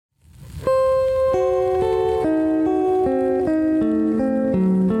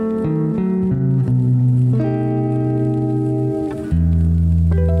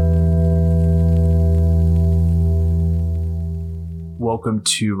welcome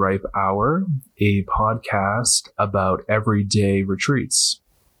to Ripe Hour, a podcast about everyday retreats.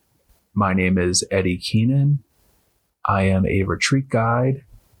 My name is Eddie Keenan. I am a retreat guide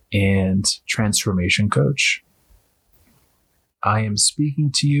and transformation coach. I am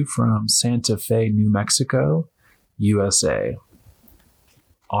speaking to you from Santa Fe, New Mexico, USA.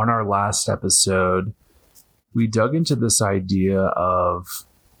 On our last episode, we dug into this idea of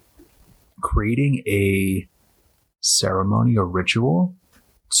creating a ceremony or ritual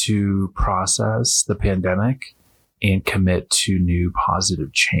to process the pandemic and commit to new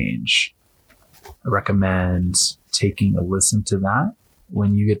positive change. I recommend taking a listen to that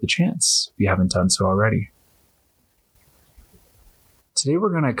when you get the chance, if you haven't done so already. Today we're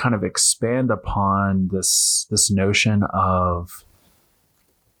going to kind of expand upon this notion of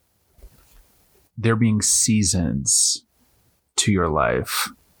there being seasons to your life.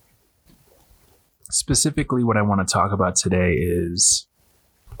 Specifically, what I want to talk about today is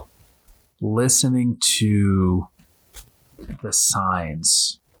listening to the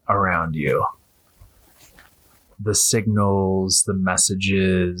signs around you, the signals, the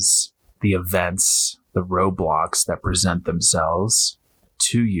messages, the events, the roadblocks that present themselves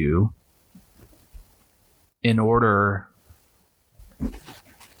to you in order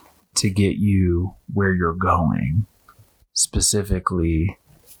to get you where you're going, specifically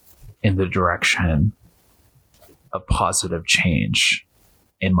in the direction of positive change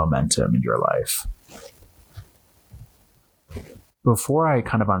and momentum in your life. Before I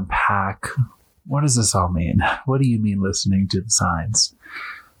kind of unpack, what does this all mean? What do you mean listening to the signs?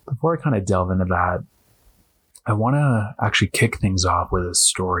 Before I kind of delve into that, I want to actually kick things off with a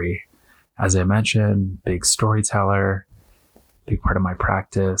story. As I mentioned, big storyteller, big part of my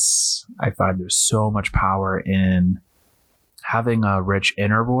practice. I find there's so much power in having a rich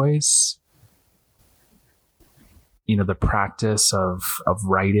inner voice. You know, the practice of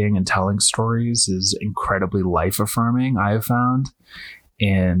writing and telling stories is incredibly life affirming, I have found,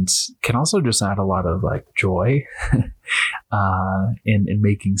 and can also just add a lot of like joy in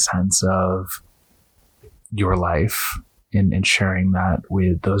making sense of your life and sharing that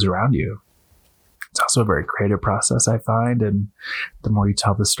with those around you. It's also a very creative process, I find, and the more you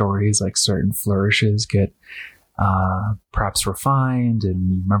tell the stories, like certain flourishes get perhaps refined and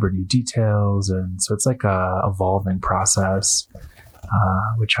you remember new details. And so it's like a evolving process,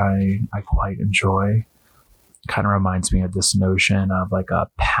 which I quite enjoy. Kind of reminds me of this notion of like a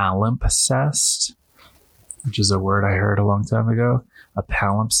palimpsest, which is a word I heard a long time ago. A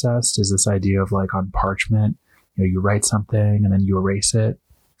palimpsest is this idea of like on parchment, you know, you write something and then you erase it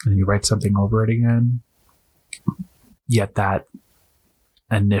and you write something over it again. Yet that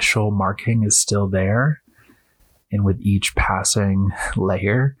initial marking is still there. And with each passing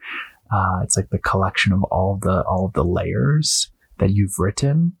layer, it's like the collection of all of the layers that you've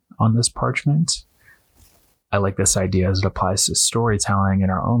written on this parchment. I like this idea as it applies to storytelling in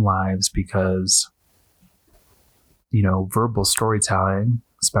our own lives because, you know, verbal storytelling,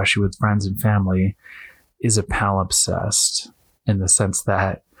 especially with friends and family, is a palimpsest in the sense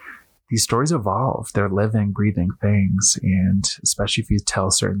that these stories evolve. They're living, breathing things. And especially if you tell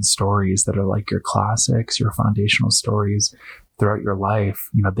certain stories that are like your classics, your foundational stories throughout your life,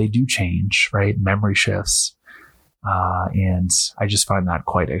 you know, they do change, right? Memory shifts. And I just find that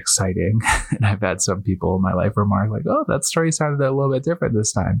quite exciting. And I've had some people in my life remark like, oh, that story sounded a little bit different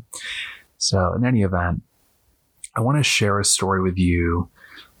this time. So in any event, I want to share a story with you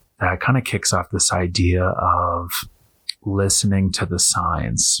that kind of kicks off this idea of listening to the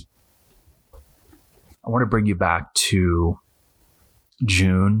signs. I want to bring you back to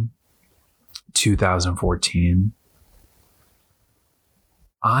June 2014.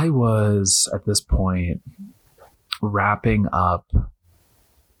 I was at this point wrapping up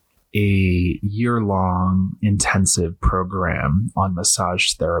a year-long intensive program on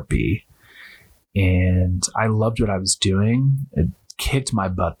massage therapy. And I loved what I was doing. It kicked my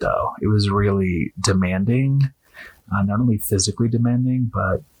butt though. It was really demanding, not only physically demanding,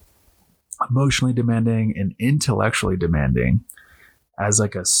 but emotionally demanding and intellectually demanding. As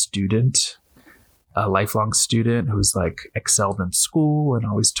like a student, a lifelong student who's like excelled in school and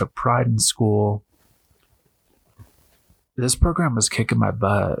always took pride in school, this program was kicking my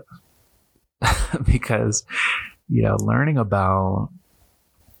butt because, you know, learning about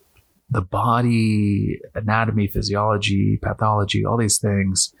the body, anatomy, physiology, pathology, all these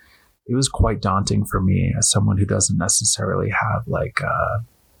things, it was quite daunting for me as someone who doesn't necessarily have like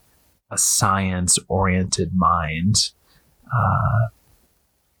a science-oriented mind.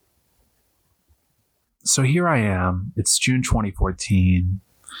 So here I am. It's June 2014.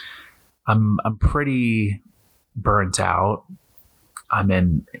 I'm pretty burnt out. I'm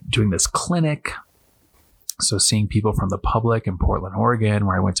in doing this clinic. So seeing people from the public in Portland, Oregon,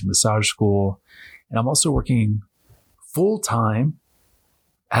 where I went to massage school. And I'm also working full time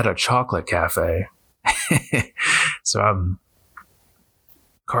at a chocolate cafe. So I'm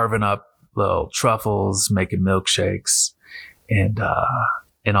carving up little truffles, making milkshakes, and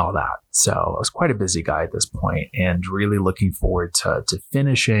all that. So I was quite a busy guy at this point, and really looking forward to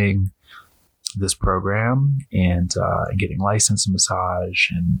finishing this program and getting licensed in massage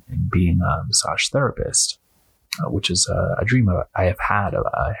and being a massage therapist, which is a dream I have had of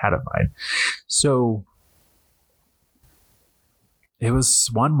mine. So it was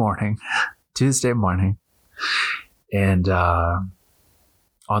one morning, Tuesday morning, and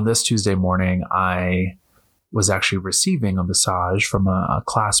on this Tuesday morning, I was actually receiving a massage from a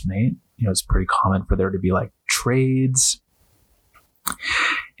classmate. You know, it's pretty common for there to be like trades.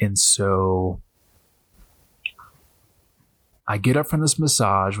 And so I get up from this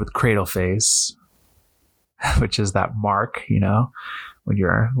massage with cradle face, which is that mark, you know, when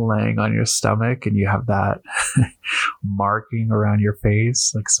you're laying on your stomach and you have that marking around your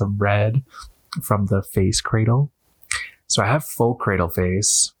face, like some red from the face cradle. So I have full cradle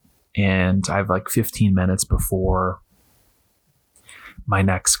face, and I have like 15 minutes before my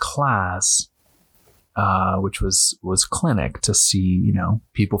next class, which was clinic, to see, you know,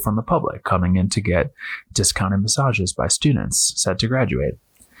 people from the public coming in to get discounted massages by students set to graduate.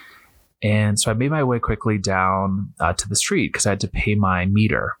 And so I made my way quickly down to the street because I had to pay my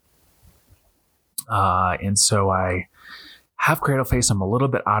meter. And so I have cradle face. I'm a little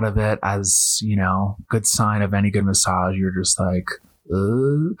bit out of it, as, you know, good sign of any good massage. You're just like,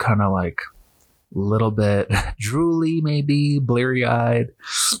 kind of like a little bit drooly, maybe bleary eyed.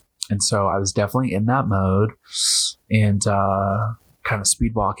 And so I was definitely in that mode, and kind of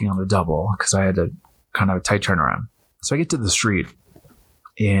speed walking on the double because I had to kind of a tight turnaround. So I get to the street,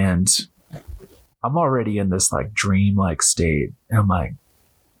 and I'm already in this like dream like state. And I'm like,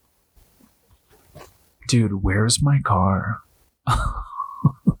 dude, where's my car?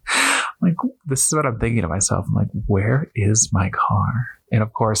 Like, this is what I'm thinking to myself. I'm like, where is my car? And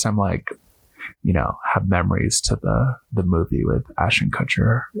of course, I'm like, you know, have memories to the movie with Ashton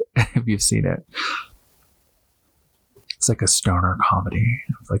Kutcher, if you've seen it. It's like a stoner comedy.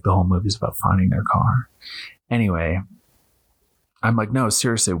 It's like the whole movie's about finding their car. Anyway, I'm like, no,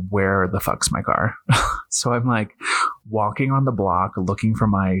 seriously, where the fuck's my car? So I'm like walking on the block looking for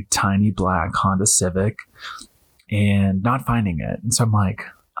my tiny black Honda Civic and not finding it. And so I'm like,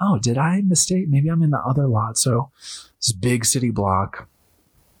 oh, did I mistake? Maybe I'm in the other lot. So this big city block.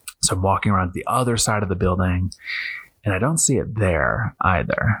 So I'm walking around the other side of the building, and I don't see it there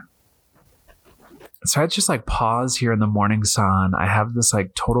either. So I just like pause here in the morning sun. I have this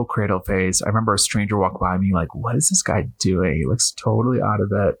like total cradle face. I remember a stranger walked by me like, what is this guy doing? He looks totally out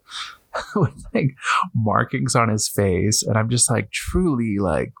of it with like markings on his face. And I'm just like truly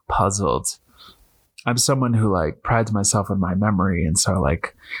like puzzled. I'm someone who like prides myself on my memory. And so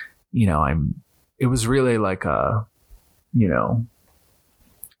like, you know, it was really like a, you know,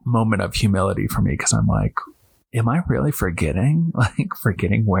 moment of humility for me, because I'm like, am I really forgetting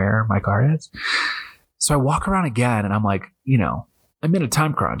where my car is? So I walk around again, and I'm like, you know, I'm in a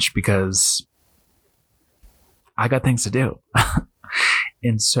time crunch because I got things to do.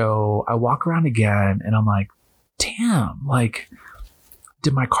 And so I walk around again, and I'm like, damn, like,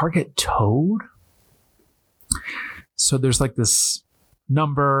 did my car get towed? So there's like this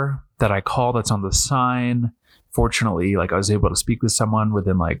number that I call that's on the sign. Fortunately, like I was able to speak with someone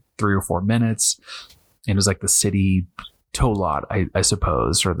within like 3 or 4 minutes. And it was like the city tow lot, I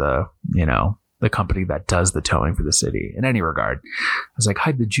suppose, or the, you know, the company that does the towing for the city. In any regard, I was like,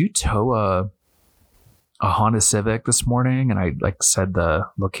 hi, did you tow a Honda Civic this morning? And I like said the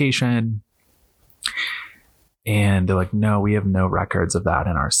location. And they're like, no, we have no records of that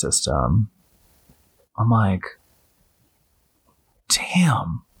in our system. I'm like,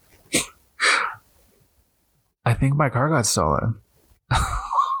 damn. I think my car got stolen.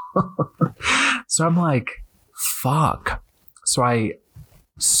 So I'm like, fuck. So I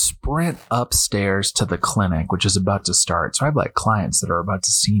sprint upstairs to the clinic, which is about to start. So I have like clients that are about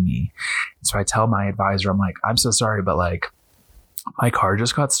to see me. So I tell my advisor, I'm like, I'm so sorry, but like my car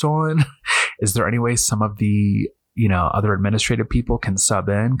just got stolen. Is there any way some of the, you know, other administrative people can sub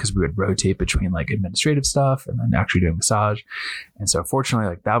in? Because we would rotate between like administrative stuff and then actually doing massage. And so fortunately,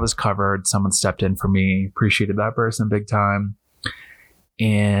 like that was covered. Someone stepped in for me. Appreciated that person big time.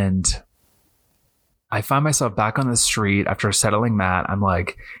 And I find myself back on the street after settling that. I'm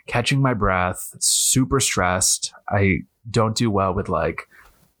like catching my breath, super stressed. I don't do well with like,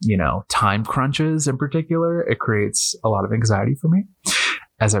 you know, time crunches in particular. It creates a lot of anxiety for me.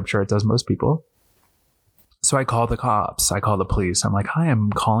 as I'm sure it does most people. So I call the cops. I call the police. I'm like, hi,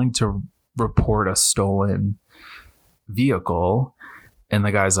 I'm calling to report a stolen vehicle. And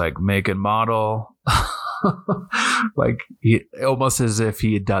the guy's like, make and model. Like, almost as if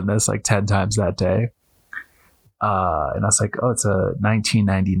he had done this like 10 times that day. And I was like, oh, it's a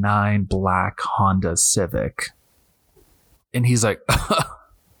 1999 black Honda Civic. And he's like,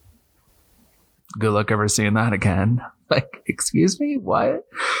 good luck ever seeing that again. Like, excuse me, what?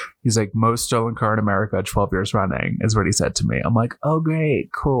 He's like, most stolen car in America 12 years running, is what he said to me. I'm like, oh,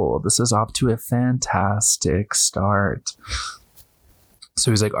 great, cool. This is off to a fantastic start.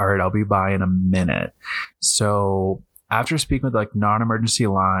 So he's like, all right, I'll be by in a minute. So after speaking with like non-emergency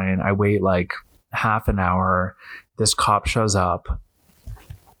line, I wait like half an hour. This cop shows up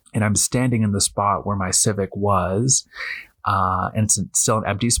and I'm standing in the spot where my Civic was. And it's still an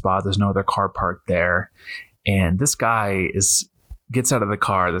empty spot. There's no other car parked there. And this guy gets out of the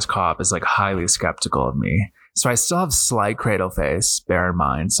car. This cop is like highly skeptical of me. So I still have slight cradle face, bear in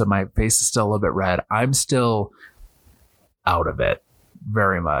mind. So my face is still a little bit red. I'm still out of it,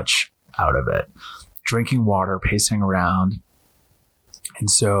 very much out of it. Drinking water, pacing around. And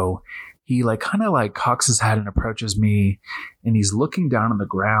so he like kind of like cocks his head and approaches me, and he's looking down on the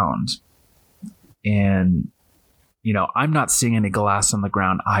ground. And you know, I'm not seeing any glass on the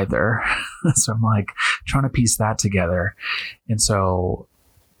ground either. So I'm like trying to piece that together. And so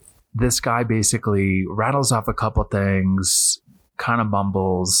this guy basically rattles off a couple things, kind of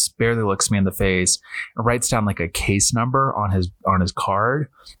mumbles, barely looks me in the face, and writes down like a case number on his card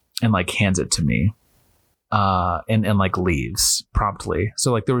and like hands it to me. And like leaves promptly.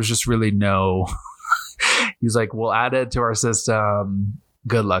 So like there was just really no, he's like, we'll add it to our system.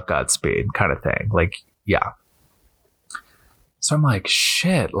 Good luck, Godspeed kind of thing. Like, yeah. So I'm like,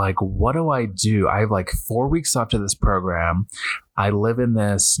 shit, like, what do I do? I have like 4 weeks left of this program. I live in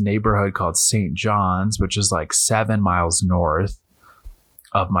this neighborhood called St. John's, which is like 7 miles north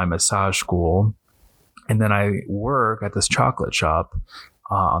of my massage school. And then I work at this chocolate shop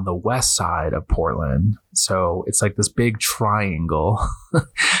on the west side of Portland. So it's like this big triangle,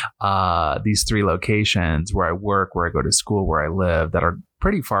 these 3 locations where I work, where I go to school, where I live, that are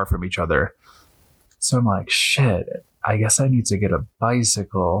pretty far from each other. So I'm like, shit, I guess I need to get a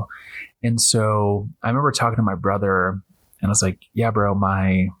bicycle. And so I remember talking to my brother, and I was like, yeah, bro,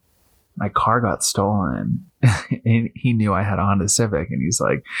 my car got stolen. And he knew I had a Honda Civic. And he's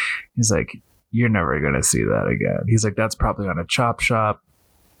like, you're never going to see that again. He's like, that's probably on a chop shop,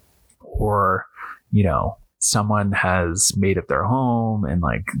 or, you know, someone has made it their home, and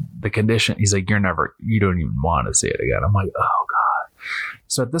like the condition, he's like, you don't even want to see it again. I'm like, oh God.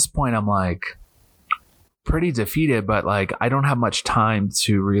 So at this point, I'm like pretty defeated, but like, I don't have much time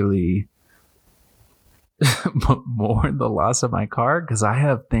to really mourn the loss of my car, because I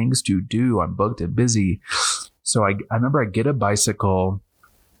have things to do. I'm booked and busy. So I remember I get a bicycle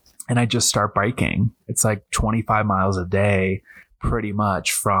and I just start biking. It's like 25 miles a day, pretty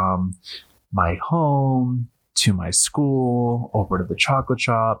much, from my home to my school, over to the chocolate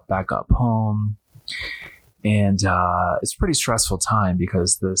shop, back up home. And it's a pretty stressful time,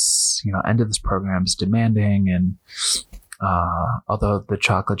 because this, you know, end of this program is demanding. And although the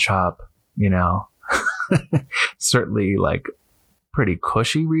chocolate shop, you know, certainly like pretty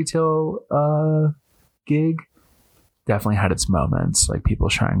cushy retail gig, definitely had its moments, like people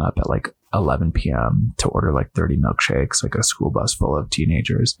showing up at like 11 p.m. to order like 30 milkshakes, like a school bus full of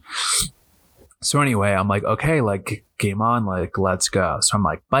teenagers. So anyway, I'm like, okay, like game on, like let's go. So I'm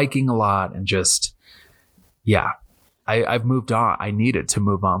like biking a lot, and just, yeah, I've moved on. I needed to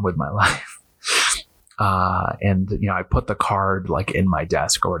move on with my life. And, you know, I put the card like in my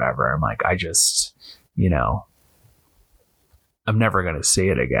desk or whatever. I'm like, I just, you know, I'm never going to see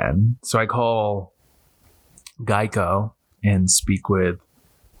it again. So I call Geico and speak with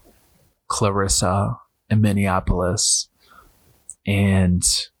Clarissa in Minneapolis. And,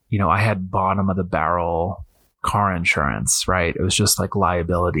 you know, I had bottom of the barrel car insurance, right? It was just like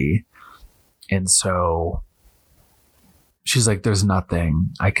liability. And so she's like, there's nothing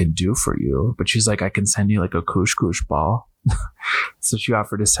I can do for you. But she's like, I can send you like a koosh koosh ball. So she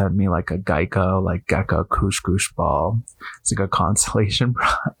offered to send me like a Geico koosh koosh ball. It's like a consolation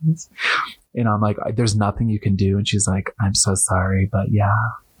prize. And I'm like, there's nothing you can do. And she's like, I'm so sorry, but yeah,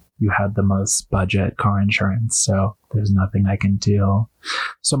 you had the most budget car insurance, so there's nothing I can do.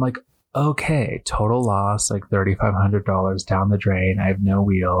 So I'm like, okay, total loss, like $3,500 down the drain. I have no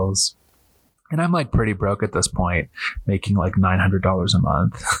wheels. And I'm like pretty broke at this point, making like $900 a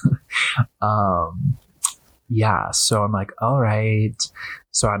month. Yeah. So I'm like, all right.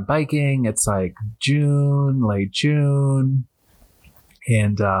 So I'm biking. It's like late June.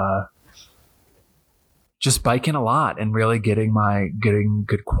 and just biking a lot and really getting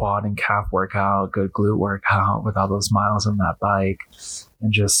good quad and calf workout, good glute workout with all those miles on that bike,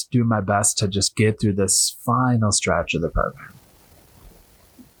 and just doing my best to just get through this final stretch of the program.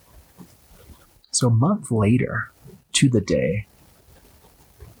 So a month later to the day,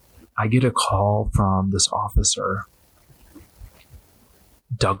 I get a call from this officer,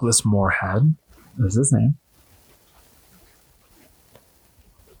 Douglas Moorhead is his name.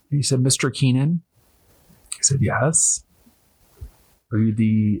 He said, "Mr. Keenan." I said, "Yes." "Are you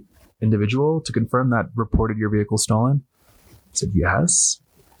the individual to confirm that reported your vehicle stolen?" I said, "Yes."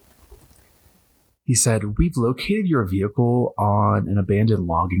 He said, "We've located your vehicle on an abandoned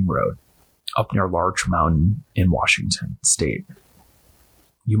logging road up near Larch Mountain in Washington State.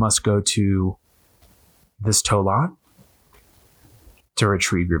 You must go to this tow lot to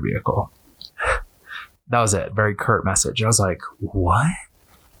retrieve your vehicle." That was it. Very curt message. I was like, "What?"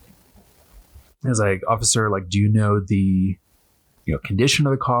 I was like, "Officer, like, do you know the condition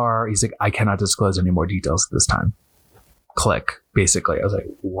of the car?" He's like, "I cannot disclose any more details at this time." Click, basically. I was like,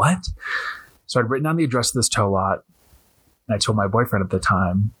 "What?" So I'd written down the address of this tow lot, and I told my boyfriend at the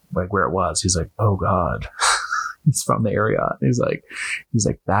time, like, where it was. He's like, "Oh God." He's from the area. He's like,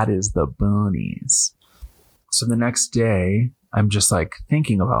 "That is the boonies." So the next day, I'm just like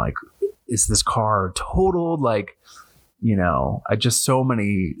thinking about, like, is this car totaled? Like, I just so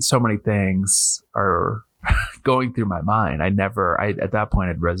many things are going through my mind. At that point,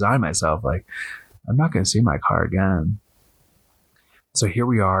 I'd resigned myself. Like, I'm not going to see my car again. So here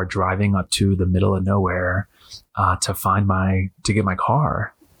we are driving up to the middle of nowhere to get my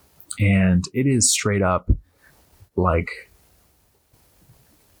car. And it is straight up like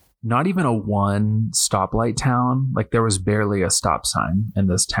not even a one stoplight town. Like, there was barely a stop sign in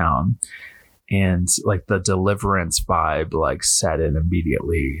this town. And like the Deliverance vibe like set in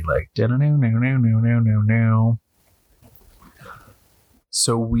immediately, like no.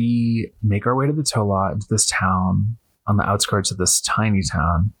 So we make our way to the tow lot into this town on the outskirts of this tiny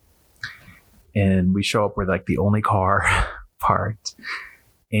town, and we show up with like the only car parked,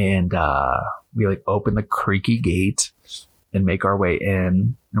 and we like open the creaky gate and make our way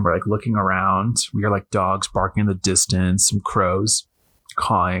in, and we're like looking around. We are like dogs barking in the distance, some crows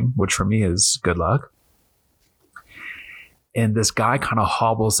cawing, which for me is good luck. And this guy kind of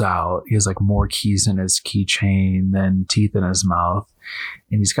hobbles out. He has like more keys in his keychain than teeth in his mouth.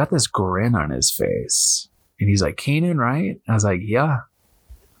 And he's got this grin on his face. And he's like, "Keenan, right?" I was like, "Yeah."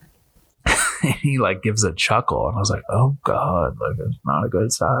 And he like gives a chuckle. And I was like, "Oh God, like, it's not a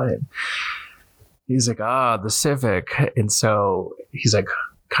good sign." He's like, "The Civic." And so he's like,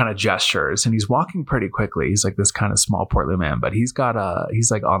 kind of gestures, and he's walking pretty quickly. He's like this kind of small portly man, but he's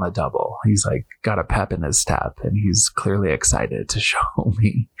like on a double. He's like got a pep in his step, and he's clearly excited to show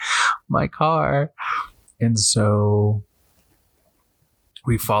me my car. And so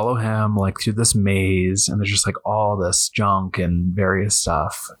we follow him like through this maze, and there's just like all this junk and various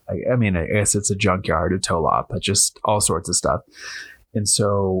stuff. I mean, I guess it's a junkyard, a tow lot, but just all sorts of stuff. And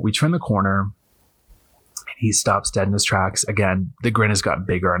so we turn the corner. He stops dead in his tracks. Again, the grin has gotten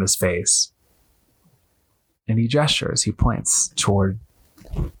bigger on his face. And he gestures. He points toward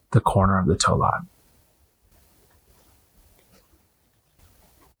the corner of the tow lot.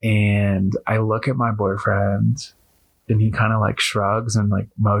 And I look at my boyfriend, and he kind of like shrugs and like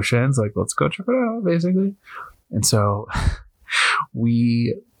motions, like, "Let's go check it out," basically. And so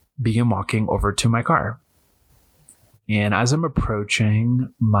we begin walking over to my car. And as I'm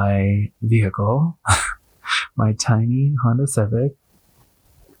approaching my vehicle, my tiny Honda Civic,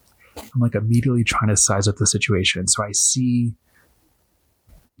 I'm like immediately trying to size up the situation. So I see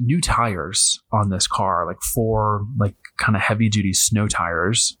new tires on this car, like 4 like kind of heavy duty snow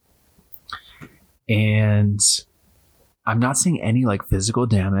tires. And I'm not seeing any like physical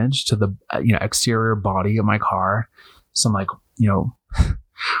damage to the exterior body of my car. So I'm like,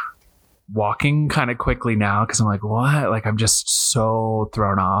 walking kind of quickly now, because I'm like, what? Like, I'm just so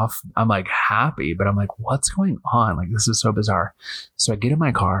thrown off. I'm like happy, but I'm like, what's going on? Like, this is so bizarre. So I get in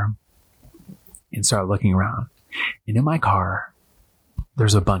my car and start looking around. And in my car,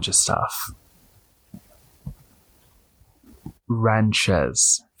 there's a bunch of stuff.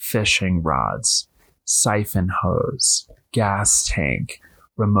 Wrenches, fishing rods, siphon hose, gas tank,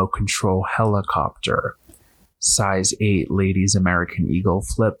 remote control helicopter, size 8 ladies American Eagle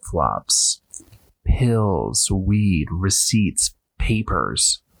flip-flops, pills, weed, receipts,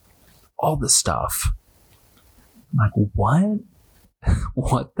 papers, all this stuff. I'm like, what?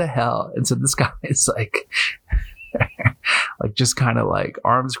 What the hell? And so this guy is like like just kind of like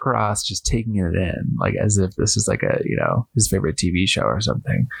arms crossed, just taking it in, like as if this is like a, his favorite TV show or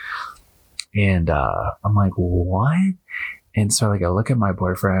something. And I'm like, what? And so like I look at my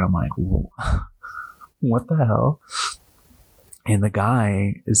boyfriend, I'm like, what the hell? And the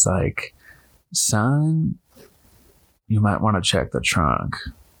guy is like, son, you might want to check the trunk.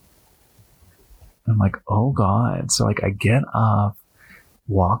 I'm like, oh God. So like I get up,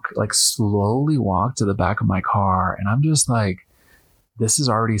 slowly walk to the back of my car, and I'm just like, this is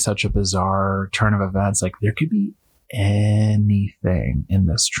already such a bizarre turn of events. Like there could be anything in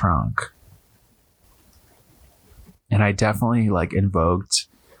this trunk. And I definitely like invoked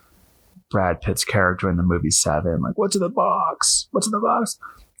Brad Pitt's character in the movie Seven. Like, what's in the box? What's in the box?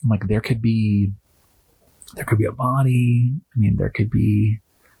 I'm like, there could be a body. I mean, there could be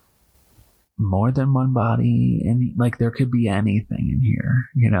more than one body, and like there could be anything in here,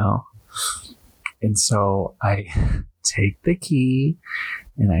 And so I take the key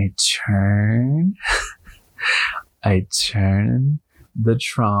and I turn the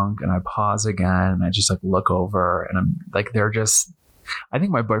trunk, and I pause again, and I just like look over, and I'm like, I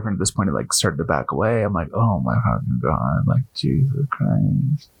think my boyfriend at this point had like started to back away. I'm like, oh my fucking God, like Jesus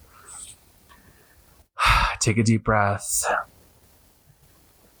Christ. Take a deep breath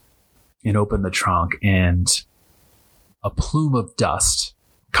and open the trunk, and a plume of dust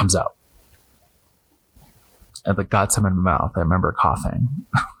comes out. And like got some in my mouth. I remember coughing.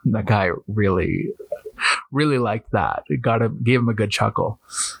 That guy really liked that. It gave him a good chuckle.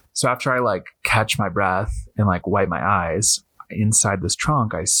 So after I like catch my breath and like wipe my eyes, inside this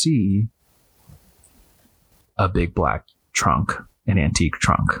trunk, I see a big black trunk, an antique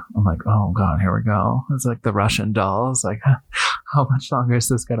trunk. I'm like, oh God, here we go. It's like the Russian doll. It's like, how much longer is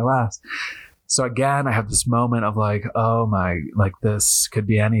this going to last? So again, I have this moment of like, oh my, like this could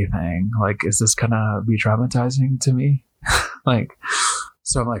be anything. Like, is this going to be traumatizing to me? Like,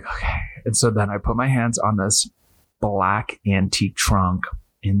 so I'm like, okay. And so then I put my hands on this black antique trunk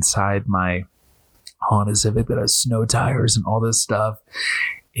inside my Honda Civic that has snow tires and all this stuff.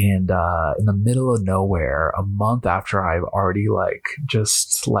 And in the middle of nowhere, a month after I've already like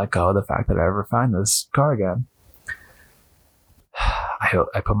just let go of the fact that I ever find this car again,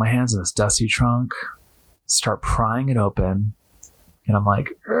 I put my hands in this dusty trunk, start prying it open, and I'm like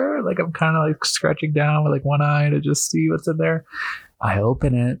I'm kind of like scratching down with like one eye to just see what's in there. I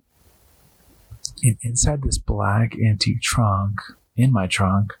open it, and inside this black antique trunk, in my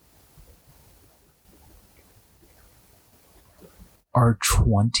trunk, are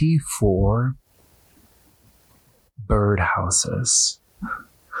 24 birdhouses,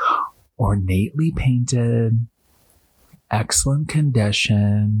 ornately painted, excellent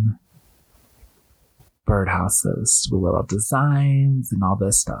condition birdhouses with little designs and all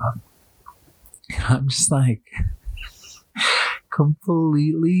this stuff. And I'm just like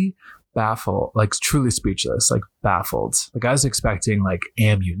completely baffled, like truly speechless, like baffled. Like I was expecting like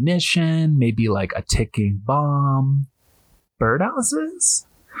ammunition, maybe like a ticking bomb. Birdhouses?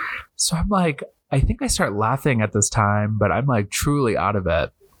 So I'm like, I think I start laughing at this time, but I'm like truly out of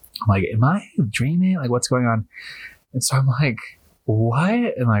it. I'm like, am I dreaming? Like, what's going on? And so I'm like, what?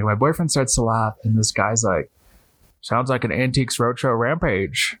 And like my boyfriend starts to laugh, and this guy's like, sounds like an Antiques Roadshow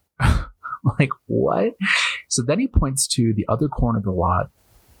rampage. I'm like, what? So then he points to the other corner of the lot.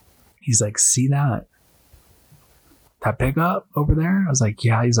 He's like, see that pickup over there? I was like,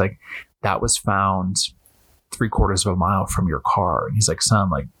 yeah. He's like, that was found 3/4 of a mile from your car. And he's like, son,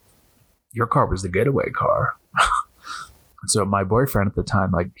 like your car was the getaway car. So my boyfriend at the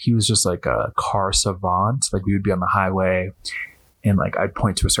time, like he was just like a car savant. Like we would be on the highway and like I'd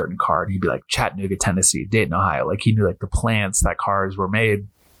point to a certain car and he'd be like Chattanooga, Tennessee, Dayton, Ohio. Like he knew like the plants that cars were made.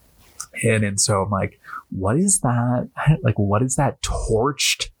 And so I'm like, what is that? Like, what is that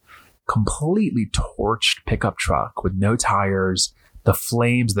completely torched pickup truck with no tires? The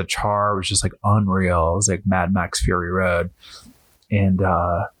flames, the char was just like unreal. It was like Mad Max Fury Road. And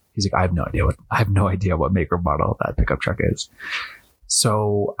he's like, I have no idea what make or model that pickup truck is.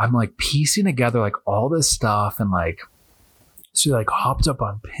 So I'm like piecing together like all this stuff, and like, so he like hopped up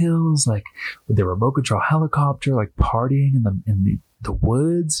on pills, like with the remote control helicopter, like partying in the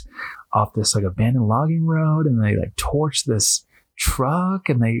woods off this like abandoned logging road, and they like torched this truck,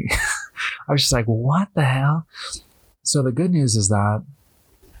 and I was just like, what the hell? So the good news is that,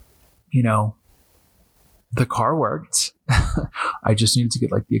 the car worked. I just needed to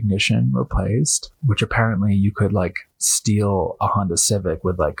get like the ignition replaced, which apparently you could like steal a Honda Civic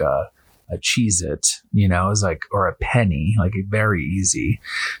with like a Cheez-It, it was like, or a penny, like very easy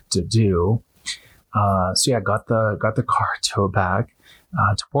to do. So yeah, got the car towed back.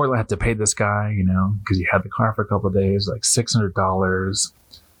 to Portland. I had to pay this guy, because he had the car for a couple of days, like $600,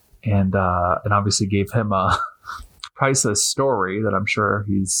 and obviously gave him a priceless story that I'm sure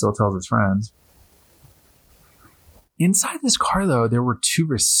he still tells his friends. Inside this car, though, there were 2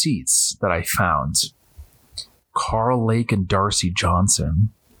 receipts that I found. Carl Lake and Darcy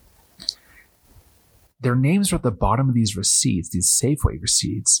Johnson. Their names were at the bottom of these receipts, these Safeway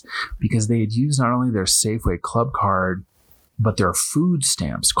receipts, because they had used not only their Safeway club card, but their food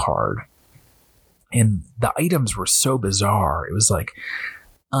stamps card. And the items were so bizarre. It was like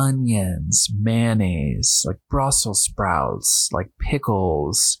onions, mayonnaise, like Brussels sprouts, like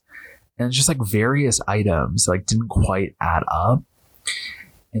pickles, and just like various items like didn't quite add up.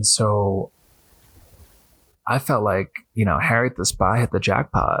 And so I felt like, Harriet the Spy hit the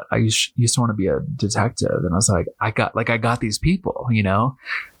jackpot. I used to want to be a detective. And I was like, I got these people,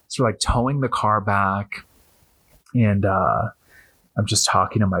 So we're like towing the car back. And I'm just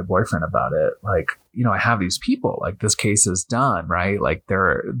talking to my boyfriend about it. Like, I have these people, like this case is done, right? Like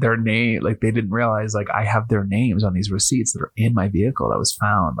their name, like they didn't realize like I have their names on these receipts that are in my vehicle that was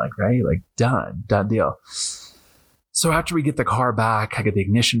found, like, right? Like done deal. So after we get the car back, I get the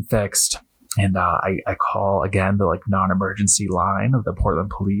ignition fixed. And I call again the like non-emergency line of the Portland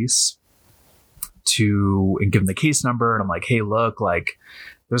police and give them the case number. And I'm like, hey, look, like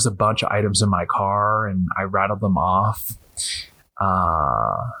there's a bunch of items in my car, and I rattled them off.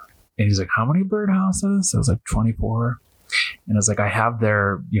 And he's like, how many birdhouses? I was like, 24. And I was like, I have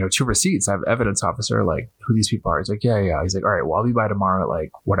their, 2 receipts. I have evidence, officer, like who these people are. He's like, yeah. He's like, all right, well, I'll be by tomorrow at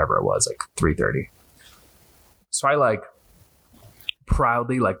like whatever it was, like 3:30. So I like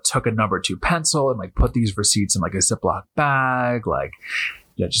proudly like took a number 2 pencil and like put these receipts in like a Ziploc bag, like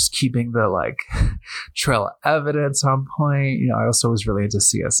just keeping the like trail of evidence on point. I also was really into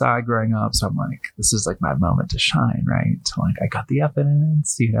CSI growing up, so I'm like, this is like my moment to shine, right? So like I got the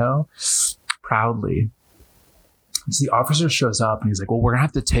evidence, proudly. So the officer shows up and he's like, well, we're gonna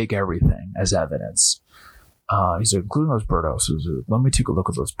have to take everything as evidence. He's like, including those birdhouses. Let me take a look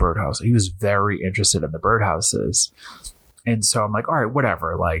at those birdhouses. He was very interested in the birdhouses. And so I'm like, all right,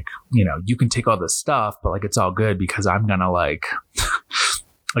 whatever. Like, you can take all this stuff, but like, it's all good because I'm going to like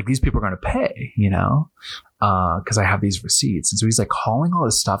these people are going to pay, because I have these receipts. And so he's like hauling all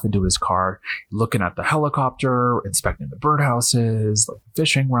this stuff into his car, looking at the helicopter, inspecting the birdhouses, like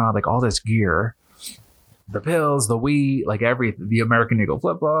fishing rod, like all this gear, the pills, the wheat, like the American Eagle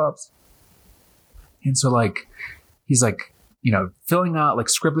flip-flops. And so like, he's like, filling out, like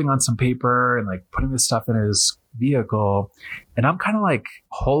scribbling on some paper and like putting this stuff in his vehicle. And I'm kind of like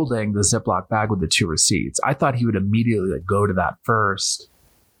holding the Ziploc bag with the 2 receipts. I thought he would immediately like go to that first.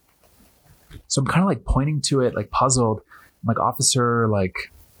 So I'm kind of like pointing to it, like puzzled. I'm like, officer,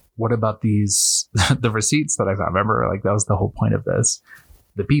 like, what about these, the receipts that I found? Remember, like that was the whole point of this.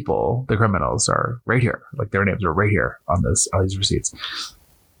 The people, the criminals are right here. Like their names are right here on these receipts.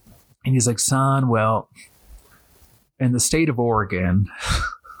 And he's like, son, well, in the state of Oregon,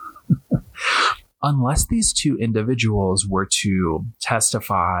 unless these 2 individuals were to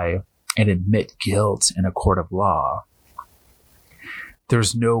testify and admit guilt in a court of law,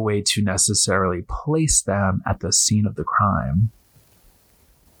 there's no way to necessarily place them at the scene of the crime.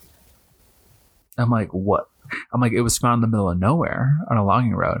 I'm like, what? I'm like, it was found in the middle of nowhere on a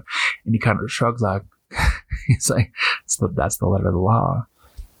logging road. And he kind of shrugs like, he's like, that's the letter of the law.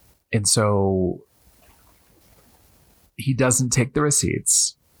 And so he doesn't take the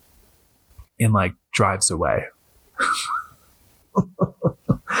receipts and like drives away.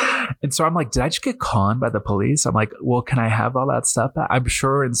 And so I'm like, did I just get conned by the police? I'm like, well, can I have all that stuff back? I'm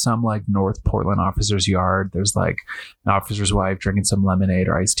sure in some like North Portland officer's yard, there's like an officer's wife drinking some lemonade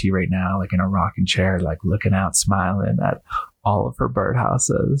or iced tea right now, like in a rocking chair, like looking out, smiling at all of her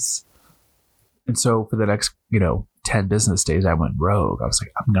birdhouses. And so for the next, 10 business days, I went rogue. I was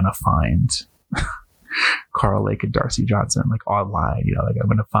like, I'm going to find Carl Lake and Darcy Johnson, like online, like I'm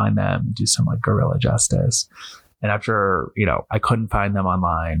going to find them and do some like guerrilla justice. And after, I couldn't find them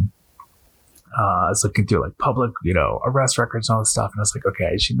online. I was looking through like public, arrest records and all this stuff. And I was like, okay,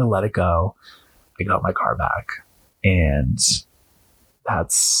 I just need to let it go. I got my car back, and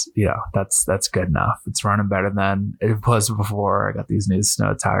that's good enough. It's running better than it was before. I got these new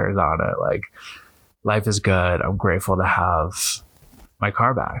snow tires on it. Like, life is good. I'm grateful to have my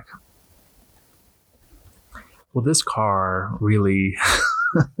car back. Well, this car really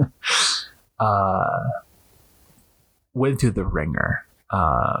went through the ringer.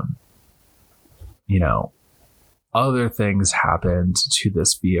 Other things happened to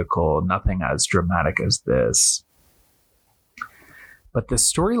this vehicle, nothing as dramatic as this. But this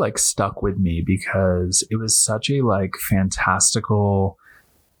story like stuck with me because it was such a like fantastical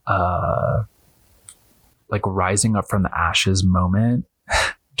like rising up from the ashes moment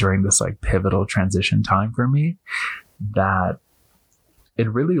during this like pivotal transition time for me, that it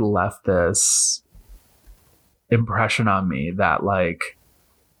really left this impression on me that like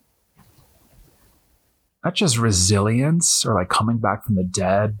not just resilience or like coming back from the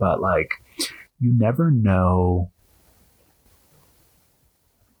dead, but like you never know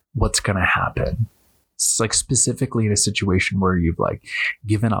what's going to happen. It's like specifically in a situation where you've like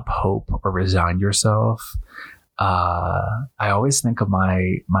given up hope or resigned yourself. I always think of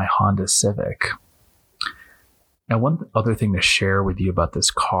my Honda Civic. Now, one other thing to share with you about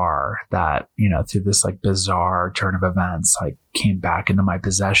this car that, you know, through this like bizarre turn of events, like came back into my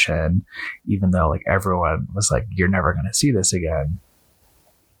possession, even though like everyone was like, you're never going to see this again.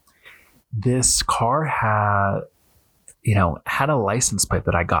 This car had a license plate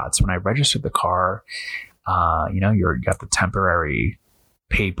that I got. So when I registered the car, you got the temporary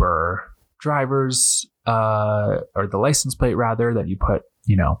paper driver's, or the license plate rather, that you put,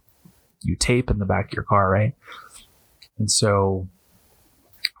 you tape in the back of your car, right? And so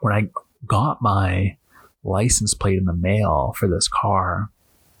when I got my license plate in the mail for this car,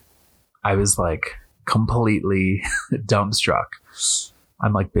 I was like completely dumbstruck.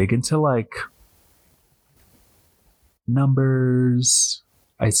 I'm like big into like numbers.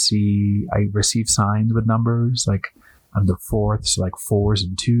 I receive signs with numbers. Like I'm the fourth, so like 4s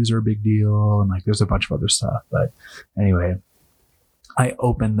and 2s are a big deal. And like there's a bunch of other stuff. But anyway, I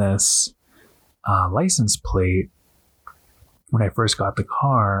opened this license plate when I first got the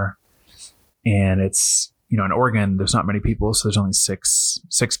car, and it's, in Oregon, there's not many people. So there's only six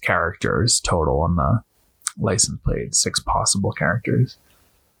characters total on the license plate, 6 possible characters.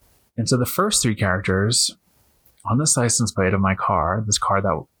 And so the first 3 characters on this license plate of my car, this car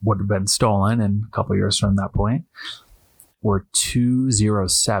that would have been stolen in a couple of years from that point, were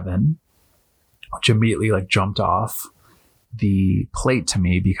 207, which immediately like jumped off the plate to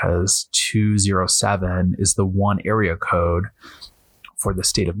me because 207 is the one area code for the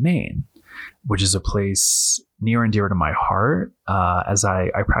state of Maine, which is a place near and dear to my heart, as I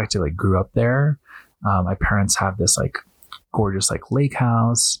practically grew up there. My parents have this like gorgeous like lake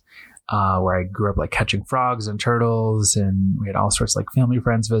house where I grew up like catching frogs and turtles, and we had all sorts of like family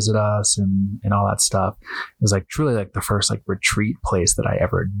friends visit us and all that stuff. It was like truly like the first like retreat place that I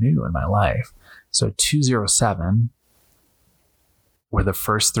ever knew in my life. So 207 were the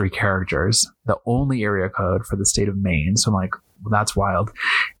first 3 characters, the only area code for the state of Maine. So I'm like, well, that's wild.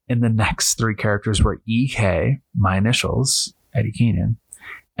 And the next 3 characters were EK, my initials, Eddie Keenan,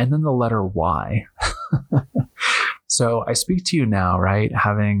 and then the letter Y. So I speak to you now, right?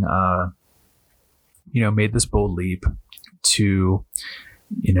 Having, made this bold leap to,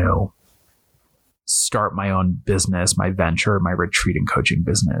 start my own business, my venture, my retreat and coaching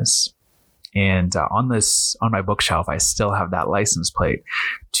business. And on my bookshelf, I still have that license plate,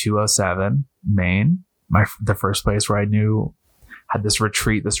 207 Maine, the first place where I knew had this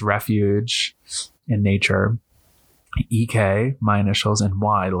retreat, this refuge in nature. EK, my initials, and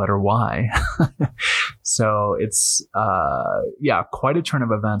Y, the letter Y. So it's, quite a turn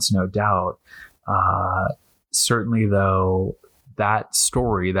of events, no doubt. Certainly though, that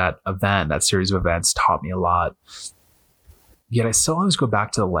story, that event, that series of events taught me a lot. Yet I still always go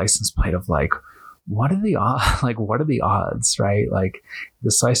back to the license plate of like, what are the odds, right? Like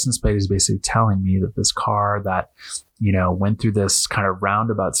this license plate is basically telling me that this car that, went through this kind of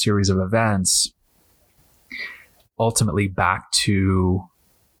roundabout series of events, ultimately back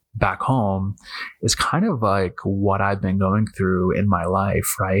home, is kind of like what I've been going through in my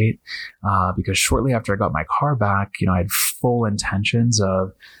life, right? Because shortly after I got my car back, I had full intentions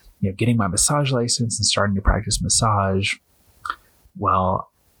of, getting my massage license and starting to practice massage. Well,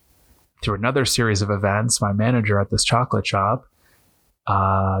 through another series of events, my manager at this chocolate shop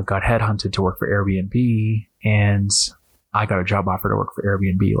got headhunted to work for Airbnb, and I got a job offer to work for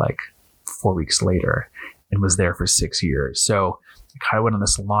Airbnb like 4 weeks later and was there for 6 years. So I kind of went on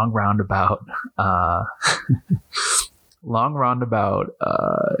this long roundabout,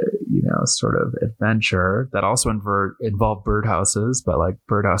 sort of adventure that also involved birdhouses, but like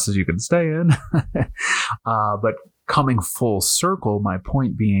birdhouses you can stay in. But coming full circle, my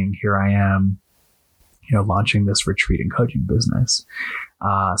point being, here I am, launching this retreat and coaching business.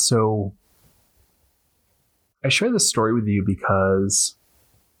 So I share this story with you because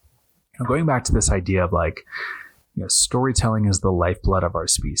going back to this idea of like, storytelling is the lifeblood of our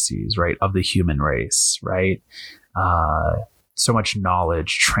species, right? Of the human race, right? So much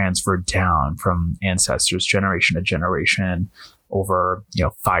knowledge transferred down from ancestors, generation to generation, over,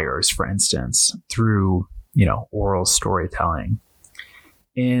 fires, for instance, through, oral storytelling.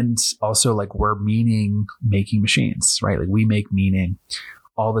 And also like we're meaning making machines, right? Like we make meaning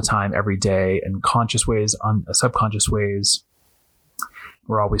all the time, every day, in conscious ways, on subconscious ways.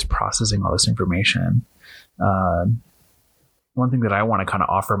 We're always processing all this information. One thing that I want to kind of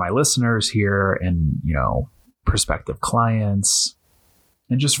offer my listeners here, and, you know, prospective clients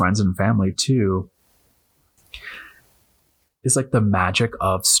and just friends and family too, is like the magic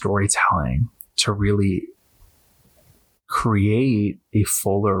of storytelling to really create a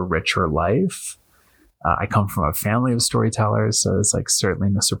fuller, richer life. I come from a family of storytellers, so it's like certainly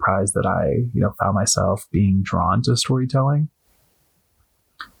no surprise that I, you know, found myself being drawn to storytelling.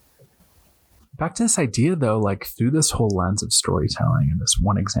 Back to this idea though, like through this whole lens of storytelling and this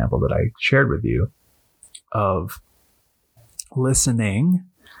one example that I shared with you of listening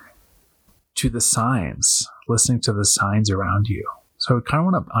to the signs around you. So I kind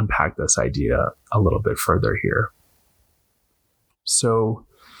of want to unpack this idea a little bit further here. So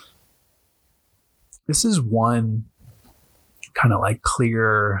this is one kind of like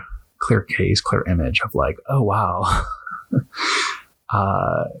clear case, clear image of like, oh, wow.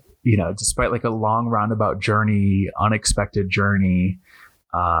 You know, despite like a long roundabout journey, unexpected journey,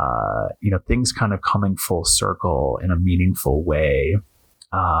 you know, things kind of coming full circle in a meaningful way,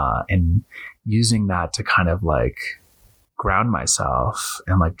 and using that to kind of like ground myself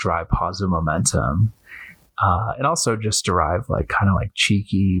and like drive positive momentum, and also just derive like kind of like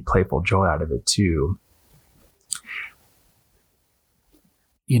cheeky, playful joy out of it too.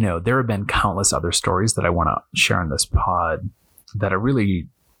 You know, there have been countless other stories that I want to share on this pod that are really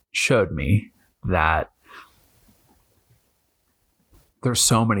showed me that there's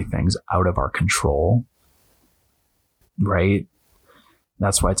so many things out of our control, right?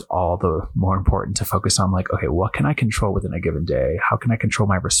 That's why it's all the more important to focus on like, okay, what can I control within a given day? How can I control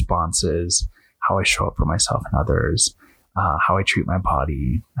my responses, how I show up for myself and others, how I treat my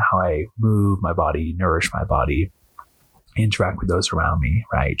body, how I move my body, nourish my body, interact with those around me,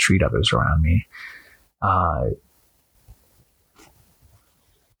 right? Treat others around me.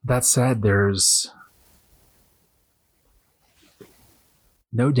 That said, there's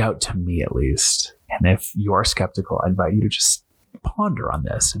no doubt, to me at least, and if you are skeptical, I invite you to just ponder on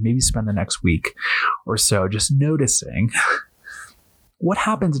this and maybe spend the next week or so just noticing what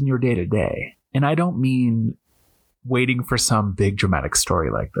happens in your day to day. And I don't mean waiting for some big dramatic story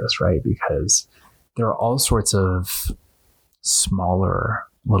like this, right? Because there are all sorts of smaller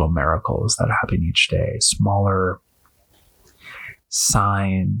little miracles that happen each day, smaller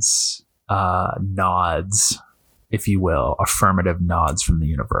signs, nods, if you will, affirmative nods from the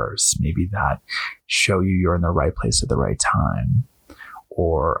universe, maybe that show you you're in the right place at the right time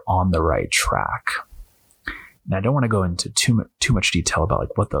or on the right track. And I don't want to go into too much detail about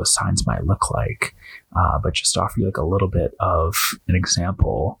like what those signs might look like, but just offer you like a little bit of an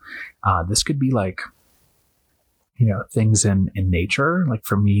example. This could be like, you know, things in nature. Like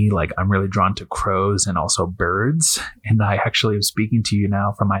for me, like I'm really drawn to crows and also birds. And I actually am speaking to you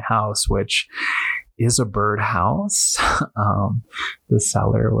now from my house, which is a bird house. The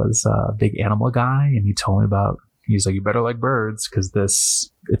seller was a big animal guy, and he told me about, he's like, you better like birds because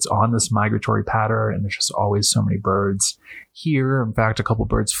it's on this migratory pattern and there's just always so many birds here. In fact, a couple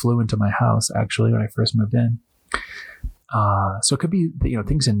birds flew into my house actually when I first moved in. So it could be, you know,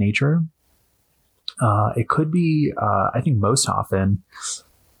 things in nature. It could be, I think most often,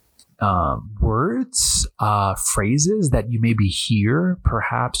 words, phrases that you maybe hear.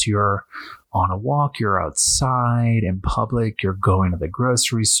 Perhaps you're on a walk, you're outside in public, you're going to the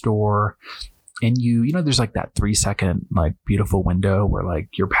grocery store, and you know, there's like that 3-second, like beautiful window where like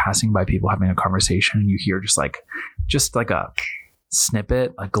you're passing by people having a conversation and you hear just like a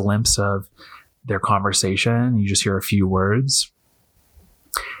snippet, a glimpse of their conversation. You just hear a few words.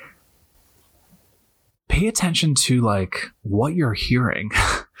 Pay attention to like what you're hearing,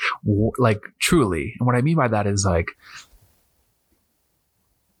 like truly. And what I mean by that is like,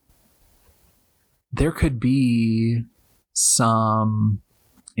 there could be some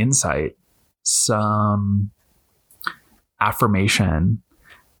insight, some affirmation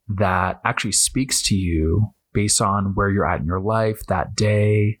that actually speaks to you based on where you're at in your life that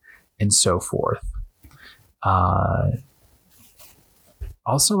day and so forth.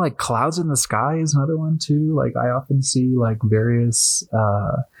 Also, like clouds in the sky is another one too. Like I often see like various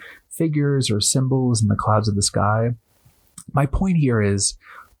figures or symbols in the clouds of the sky. My point here is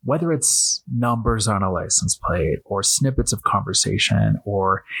whether it's numbers on a license plate or snippets of conversation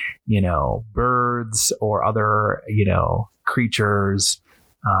or, you know, birds or other, you know, creatures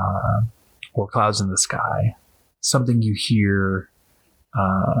or clouds in the sky, something you hear,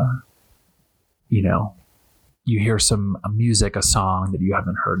 you know, you hear a music, a song that you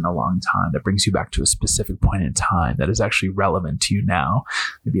haven't heard in a long time that brings you back to a specific point in time that is actually relevant to you now.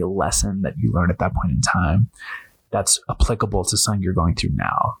 Maybe a lesson that you learned at that point in time that's applicable to something you're going through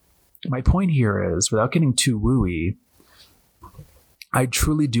now. My point here is, without getting too wooey, I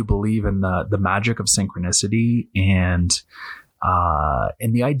truly do believe in the magic of synchronicity and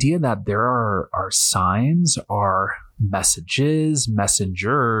the idea that there are signs, are messages,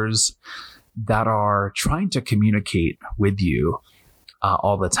 messengers that are trying to communicate with you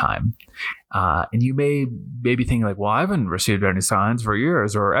all the time. And you may be thinking like, well, I haven't received any signs for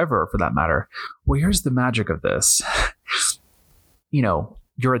years or ever for that matter. Well, here's the magic of this.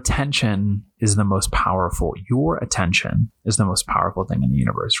 Your attention is the most powerful. Your attention is the most powerful thing in the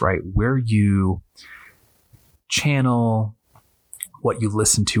universe, right? Where you channel, what you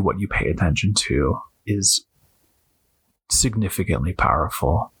listen to, what you pay attention to is significantly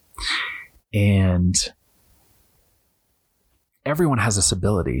powerful. And everyone has this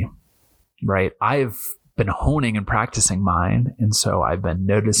ability, right? I've been honing and practicing mine. And so I've been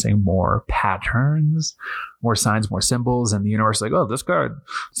noticing more patterns, more signs, more symbols. And the universe is like, oh, this guy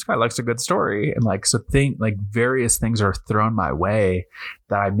likes a good story. And various things are thrown my way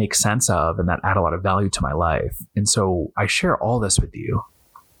that I make sense of and that add a lot of value to my life. And so I share all this with you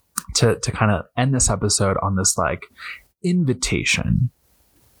to kind of end this episode on this invitation,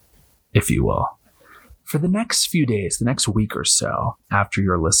 if you will. For the next few days, the next week or so after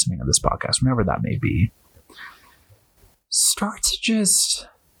you're listening to this podcast, whenever that may be, start to just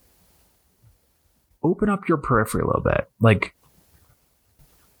open up your periphery a little bit.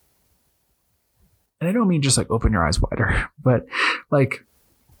 And I don't mean just open your eyes wider, but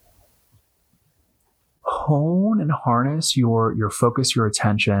hone and harness your focus, your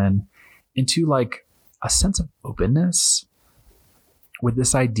attention into a sense of openness with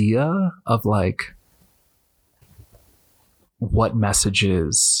this idea of what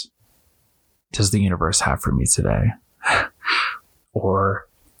messages does the universe have for me today? Or,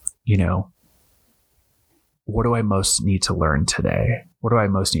 what do I most need to learn today? What do I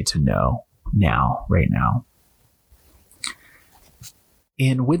most need to know now, right now?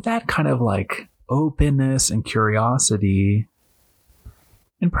 And with that kind of openness and curiosity,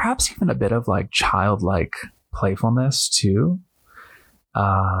 and perhaps even a bit of childlike playfulness too,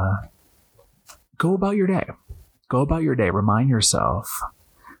 go about your day. Go about your day. Remind yourself,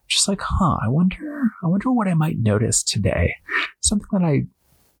 just I wonder what I might notice today. Something that I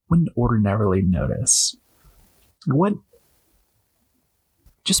wouldn't ordinarily notice.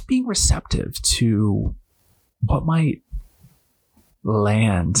 Just being receptive to what might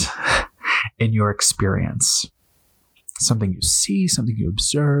land in your experience. Something you see, something you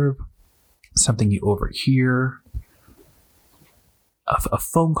observe, something you overhear, a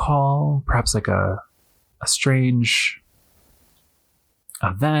phone call, perhaps a strange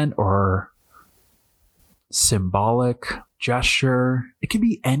event or symbolic gesture. It could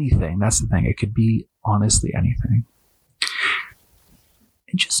be anything. That's the thing. It could be honestly anything.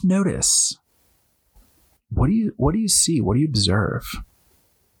 And just notice, what do you see? What do you observe?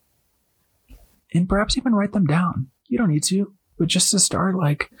 And perhaps even write them down. You don't need to, but just to start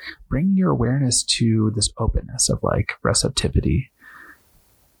bringing your awareness to this openness of receptivity.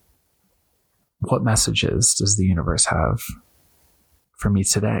 What messages does the universe have for me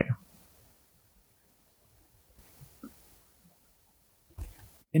today?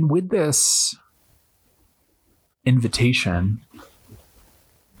 And with this invitation,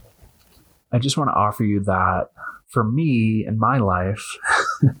 I just want to offer you that for me in my life,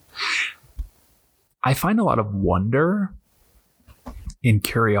 I find a lot of wonder and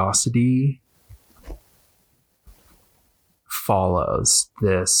curiosity follows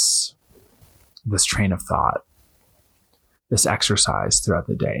this train of thought, this exercise throughout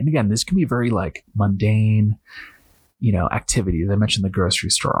the day. And again, this can be very mundane, activities. I mentioned the grocery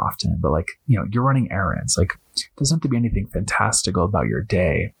store often, but you're running errands. It doesn't have to be anything fantastical about your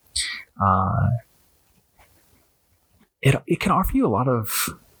day. It can offer you a lot of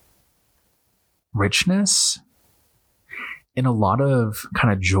richness and a lot of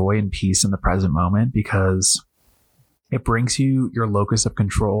kind of joy and peace in the present moment, because it brings your locus of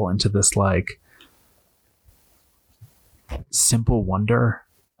control into this simple wonder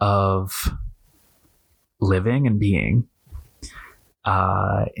of living and being.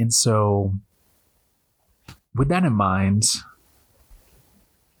 And so with that in mind,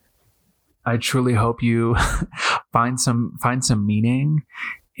 I truly hope you find some meaning.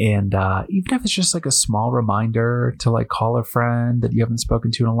 And even if it's just a small reminder to call a friend that you haven't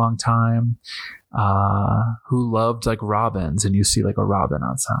spoken to in a long time, who loved robins, and you see a robin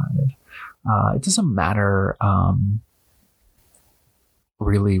outside, It doesn't matter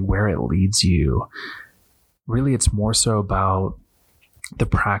really where it leads you. Really, it's more so about the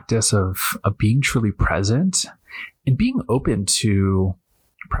practice of being truly present and being open to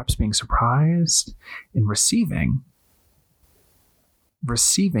perhaps being surprised and receiving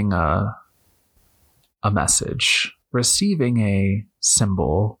a message, receiving a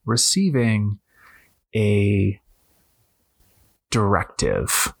symbol, receiving a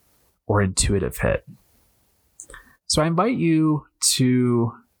directive or intuitive hit. So I invite you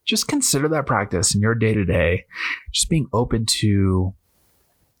to just consider that practice in your day-to-day, just being open to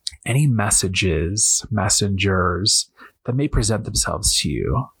any messengers that may present themselves to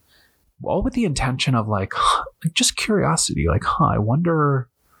you, all with the intention of just curiosity, I wonder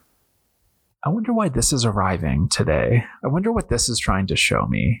why this is arriving today. I wonder what this is trying to show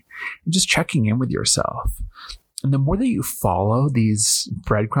me. And just checking in with yourself. And the more that you follow these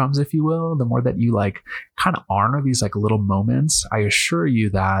breadcrumbs, if you will, the more that you kind of honor these little moments, I assure you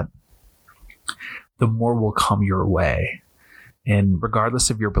that the more will come your way. And regardless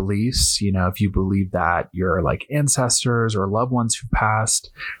of your beliefs, if you believe that your ancestors or loved ones who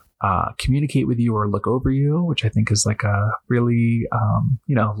passed communicate with you or look over you, which I think is a really,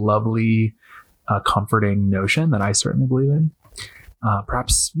 lovely, comforting notion that I certainly believe in.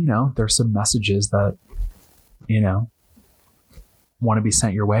 Perhaps, there's some messages that, want to be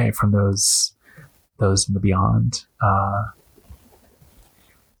sent your way from those in the beyond.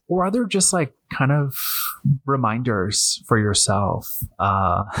 Or other just kind of reminders for yourself.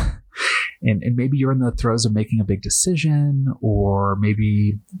 And maybe you're in the throes of making a big decision, or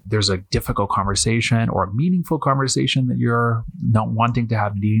maybe there's a difficult conversation or a meaningful conversation that you're not wanting to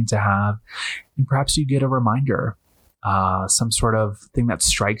have, needing to have. And perhaps you get a reminder, some sort of thing that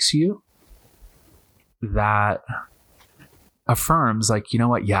strikes you that affirms you know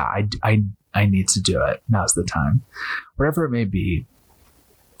what? Yeah, I need to do it. Now's the time, whatever it may be.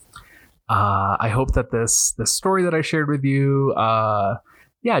 I hope that this story that I shared with you,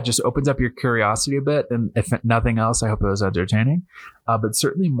 just opens up your curiosity a bit. And if nothing else, I hope it was entertaining. But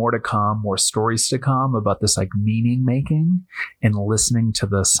certainly more to come, more stories to come about this meaning making and listening to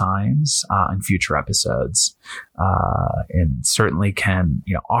the signs in future episodes. And certainly can,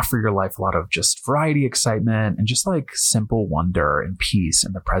 offer your life a lot of just variety, excitement, and just simple wonder and peace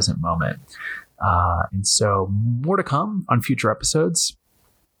in the present moment. And so more to come on future episodes.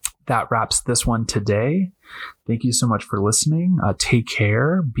 That wraps this one today. Thank you so much for listening. Take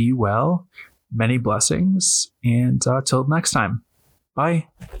care. Be well. Many blessings. And till next time. Bye.